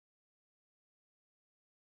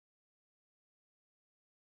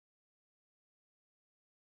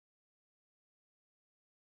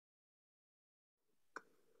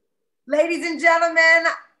Ladies and gentlemen,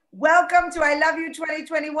 welcome to I Love You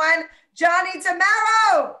 2021, Johnny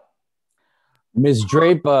Tammaro. Miss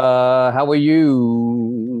Draper, how are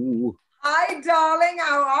you? Hi, darling.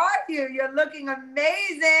 How are you? You're looking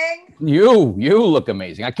amazing. You look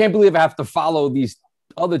amazing. I can't believe I have to follow these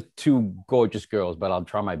other two gorgeous girls, but I'll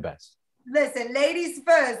try my best. Listen, ladies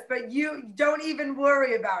first, but you don't even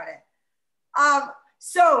worry about it.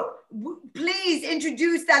 So please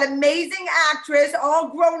introduce that amazing actress, all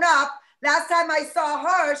grown up. Last time I saw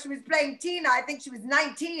her, she was playing Tina. I think she was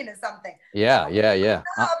 19 or something. Yeah.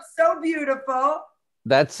 So beautiful.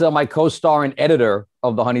 That's my co-star and editor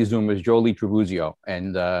of The Honeyzoomers, Jolie Tribuzio,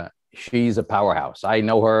 and she's a powerhouse. I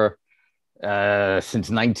know her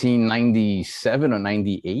since 1997 or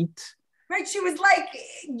 98. Right, she was like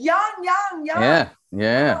young.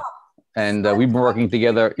 Yeah. Oh, and we've been working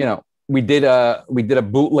together. You know, we did a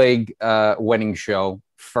bootleg wedding show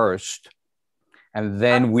first, and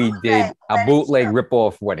then we did a bootleg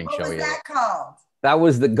ripoff wedding show. What was that called? That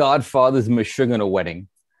was the Godfather's Meshuggah wedding.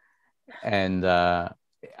 And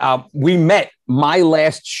we met my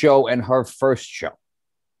last show and her first show.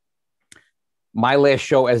 My last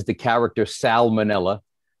show as the character Sal Manella.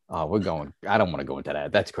 I don't want to go into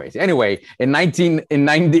that. That's crazy. Anyway, in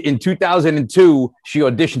 2002, she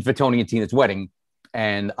auditioned for Tony and Tina's wedding,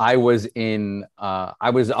 and I was on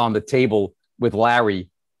the table with Larry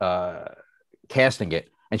casting it,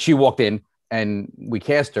 and she walked in, and we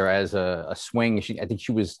cast her as a swing. I think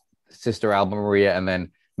she was Sister Alba Maria, and then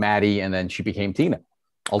Maddie, and then she became Tina,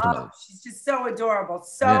 ultimately. Oh, she's just so adorable.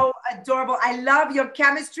 Adorable. I love your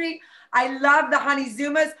chemistry. I love the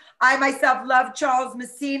Honeyzoomers. I myself love Charles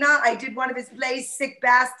Messina. I did one of his plays, Sick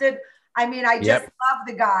Bastard. I mean, I just love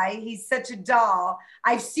the guy. He's such a doll.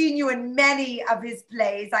 I've seen you in many of his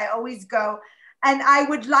plays. I always go. And I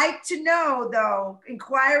would like to know, though,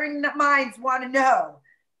 inquiring minds want to know,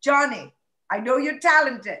 Johnny, I know you're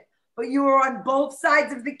talented, but you were on both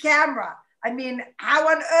sides of the camera. I mean, how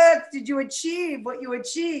on earth did you achieve what you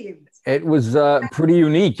achieved? It was pretty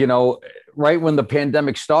unique. You know, right when the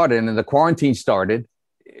pandemic started and the quarantine started,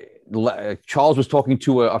 Charles was talking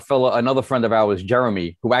to another friend of ours,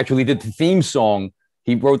 Jeremy, who actually did the theme song.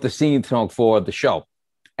 He wrote the theme song for the show.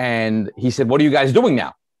 And he said, "What are you guys doing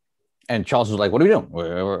now?" And Charles was like, "What are we doing?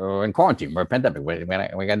 We're in quarantine. We're a pandemic. We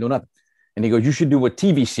got to do nothing." And he goes, "You should do a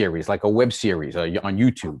TV series, like a web series on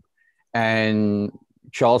YouTube." And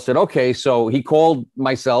Charles said, "Okay." So he called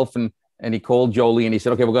myself and he called Jolie, and he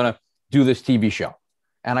said, "Okay, we're going to do this TV show."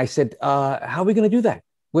 And I said, "How are we going to do that?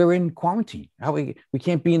 We're in quarantine. We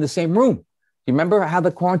can't be in the same room. Do you remember how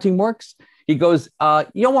the quarantine works?" He goes,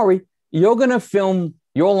 "Don't worry. You're going to film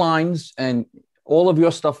your lines and all of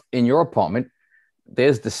your stuff in your apartment.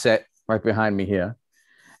 There's the set right behind me here.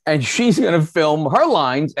 And she's going to film her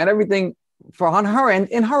lines and everything on her end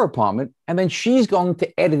in her apartment. And then she's going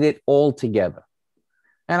to edit it all together."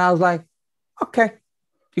 And I was like, "Okay."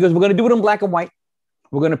 He goes, "We're going to do it in black and white.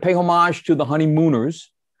 We're going to pay homage to the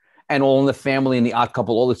Honeymooners and All in the Family and The Odd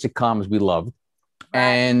Couple, all the sitcoms we loved.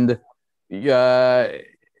 And we're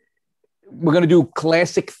going to do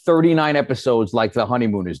classic 39 episodes like the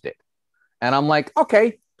Honeymooners did." And I'm like,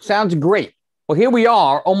 "Okay, sounds great." Well, here we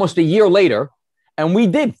are almost a year later, and we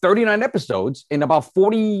did 39 episodes in about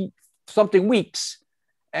 40 something weeks.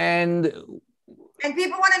 And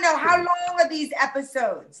people want to know, how long are these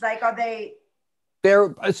episodes? Like, are they?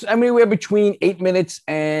 They're anywhere between 8 minutes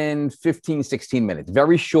and 15, 16 minutes.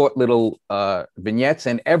 Very short little vignettes.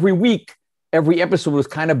 And every week, every episode was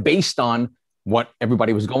kind of based on what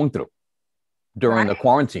everybody was going through during the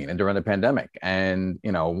quarantine and during the pandemic. And,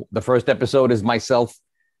 you know, the first episode is myself,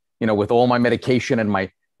 you know, with all my medication and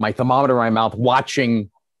my thermometer in my mouth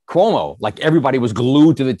watching Cuomo. Like everybody was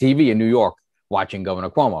glued to the TV in New York watching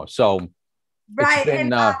Governor Cuomo. So, right.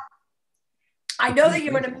 And I know that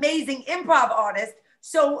you're an amazing improv artist.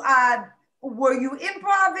 So were you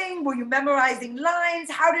improvising? Were you memorizing lines?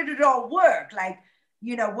 How did it all work? Like,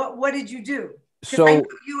 you know, what did you do? So I know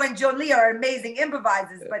you and Jolie are amazing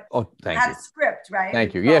improvisers, but you had a script, right?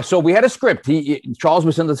 Thank you. Yeah. So we had a script. Charles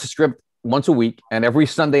would send us a script once a week, and every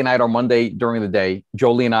Sunday night or Monday during the day,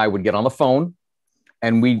 Jolie and I would get on the phone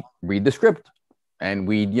and we'd read the script, and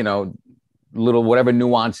we'd, you know, little whatever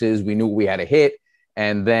nuances we knew we had to hit.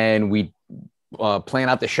 And then we plan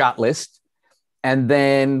out the shot list. And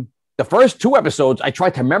then the first 2 episodes, I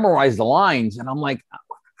tried to memorize the lines, and I'm like,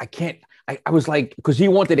 I can't. I was like, because he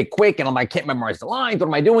wanted it quick, and I'm like, I can't memorize the lines. What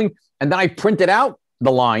am I doing? And then I printed out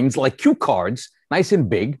the lines like cue cards, nice and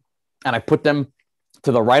big, and I put them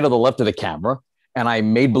to the right or the left of the camera, and I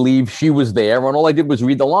made believe she was there, and all I did was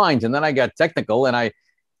read the lines. And then I got technical, and I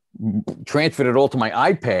transferred it all to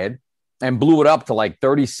my iPad, and blew it up to like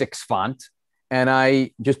 36 font. And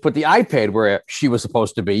I just put the iPad where she was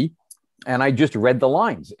supposed to be. And I just read the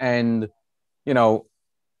lines. And, you know,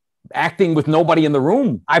 acting with nobody in the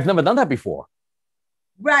room. I've never done that before.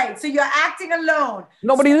 Right. So you're acting alone.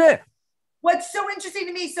 Nobody there. What's so interesting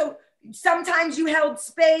to me, so sometimes you held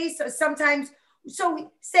space, or sometimes,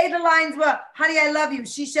 so say the lines were, honey, I love you.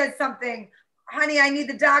 She said something, honey, I need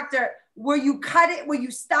the doctor. Were you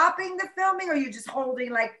stopping the filming, or you just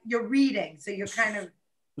holding, like you're reading? So you're kind of.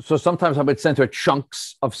 So sometimes I would send her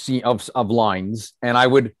chunks of lines, and I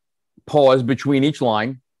would pause between each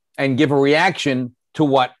line and give a reaction to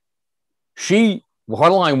what her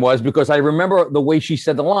line was, because I remember the way she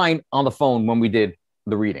said the line on the phone when we did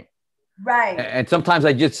the reading. Right. And sometimes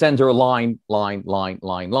I just send her a line, like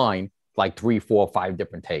 3, 4, 5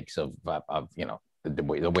 different takes of you know, the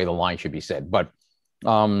way the line should be said. But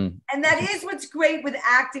and that is what's great with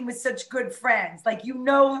acting with such good friends, like, you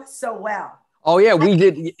know, so well. Oh yeah, we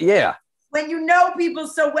did. Yeah. When you know people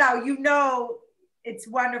so well, you know, it's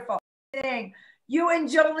wonderful. You and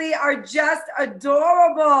Jolie are just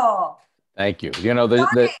adorable. Thank you. You know,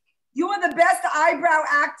 you are the best eyebrow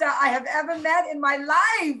actor I have ever met in my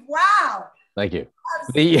life. Wow. Thank you.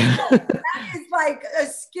 That is like a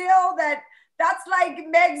skill that's like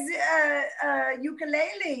Meg's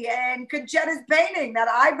ukulele and Conchetta's painting, that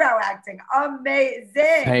eyebrow acting.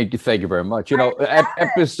 Amazing. Thank you very much. You know,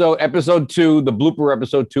 episode 2, the blooper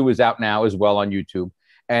episode 2 is out now as well on YouTube.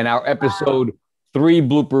 And our episode 3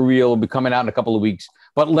 blooper reel will be coming out in a couple of weeks.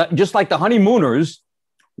 But just like the Honeymooners,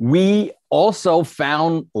 we also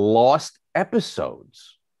found lost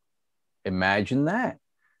episodes. Imagine that.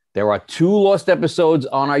 There are 2 lost episodes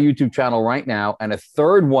on our YouTube channel right now, and a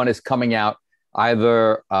third one is coming out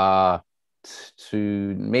either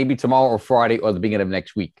maybe tomorrow or Friday or the beginning of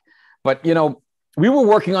next week. But, you know, we were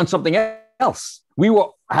working on something else. We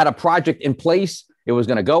had a project in place. It was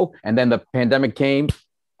going to go, and then the pandemic came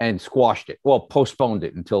and squashed it. Well, postponed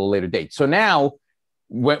it until a later date. So now,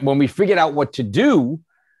 when we figured out what to do,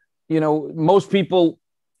 you know, most people,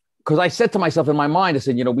 because I said to myself in my mind, I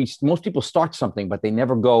said, you know, most people start something, but they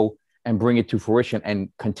never go and bring it to fruition and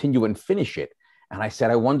continue and finish it. And I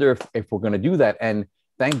said, I wonder if we're going to do that. And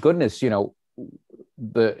thank goodness, you know,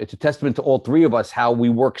 it's a testament to all 3 of us how we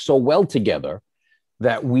work so well together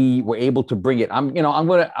that we were able to bring it. I'm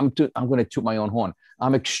going to toot my own horn.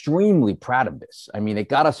 I'm extremely proud of this. I mean, it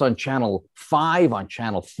got us on channel 5, on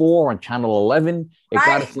channel 4, on channel 11. It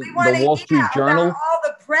got us in the Wall Street Journal. All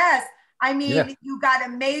the press. I mean, you got a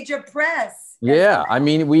major press. Yeah. I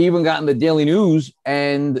mean, we even got in the Daily News,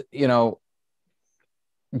 and, you know,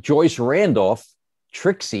 Joyce Randolph,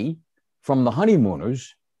 Trixie from the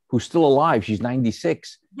Honeymooners, who's still alive. She's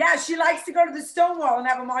 96. Yeah. She likes to go to the Stonewall and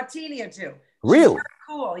have a martini or 2. Really?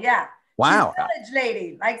 Cool. Yeah. Wow. She's a village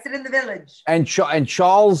lady, likes it in the village. And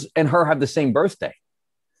Charles and her have the same birthday.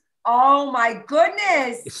 Oh my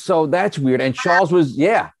goodness. So that's weird. And Charles was,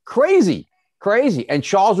 crazy. And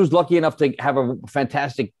Charles was lucky enough to have a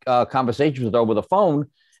fantastic conversation with her over the phone.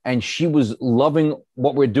 And she was loving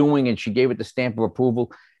what we're doing. And she gave it the stamp of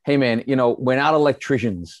approval. Hey man, you know, we're not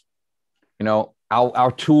electricians. You know,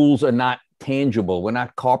 our tools are not tangible. We're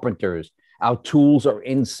not carpenters. Our tools are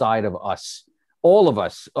inside of us. All of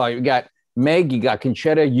us. You got Meg, you got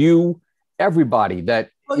Conchetta, you, everybody that,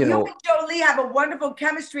 you know. You and Jolie have a wonderful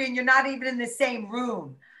chemistry, and you're not even in the same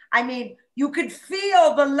room. I mean, you could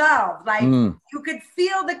feel the love, like you could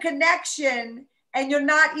feel the connection, and you're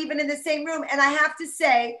not even in the same room. And I have to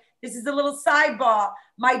say, this is a little sidebar.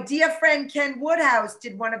 My dear friend Ken Woodhouse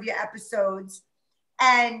did one of your episodes,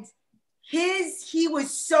 and he was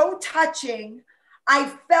so touching.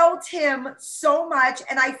 I felt him so much,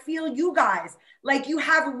 and I feel you guys. Like, you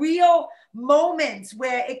have real moments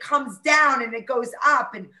where it comes down and it goes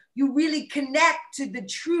up, and you really connect to the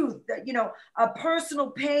truth, that, you know, a personal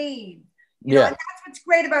pain. You know, and that's what's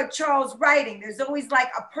great about Charles' writing. There's always like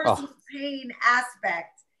a personal pain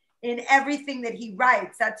aspect in everything that he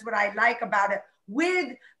writes. That's what I like about it,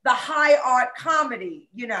 with the high art comedy,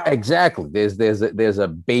 you know. Exactly. There's a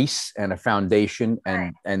base and a foundation,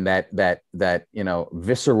 and that you know,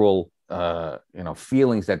 visceral you know,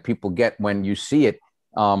 feelings that people get when you see it.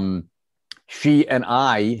 She and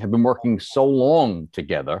I have been working so long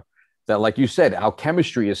together that, like you said, our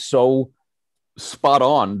chemistry is so spot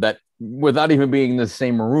on that without even being in the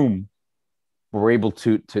same room, we're able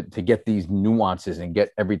to get these nuances and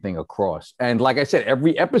get everything across. And like I said,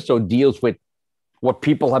 every episode deals with what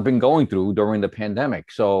people have been going through during the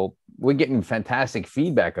pandemic. So we're getting fantastic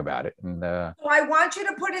feedback about it. And so I want you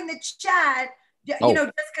to put in the chat, you know,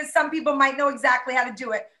 just because some people might know exactly how to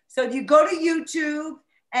do it. So you go to YouTube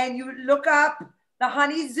and you look up The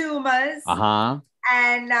Honeyzoomers.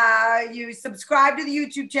 And you subscribe to the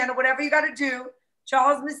YouTube channel, whatever you got to do.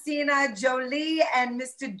 Charles Messina, Jolie, and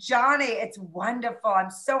Mr. Johnny. It's wonderful.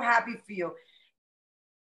 I'm so happy for you.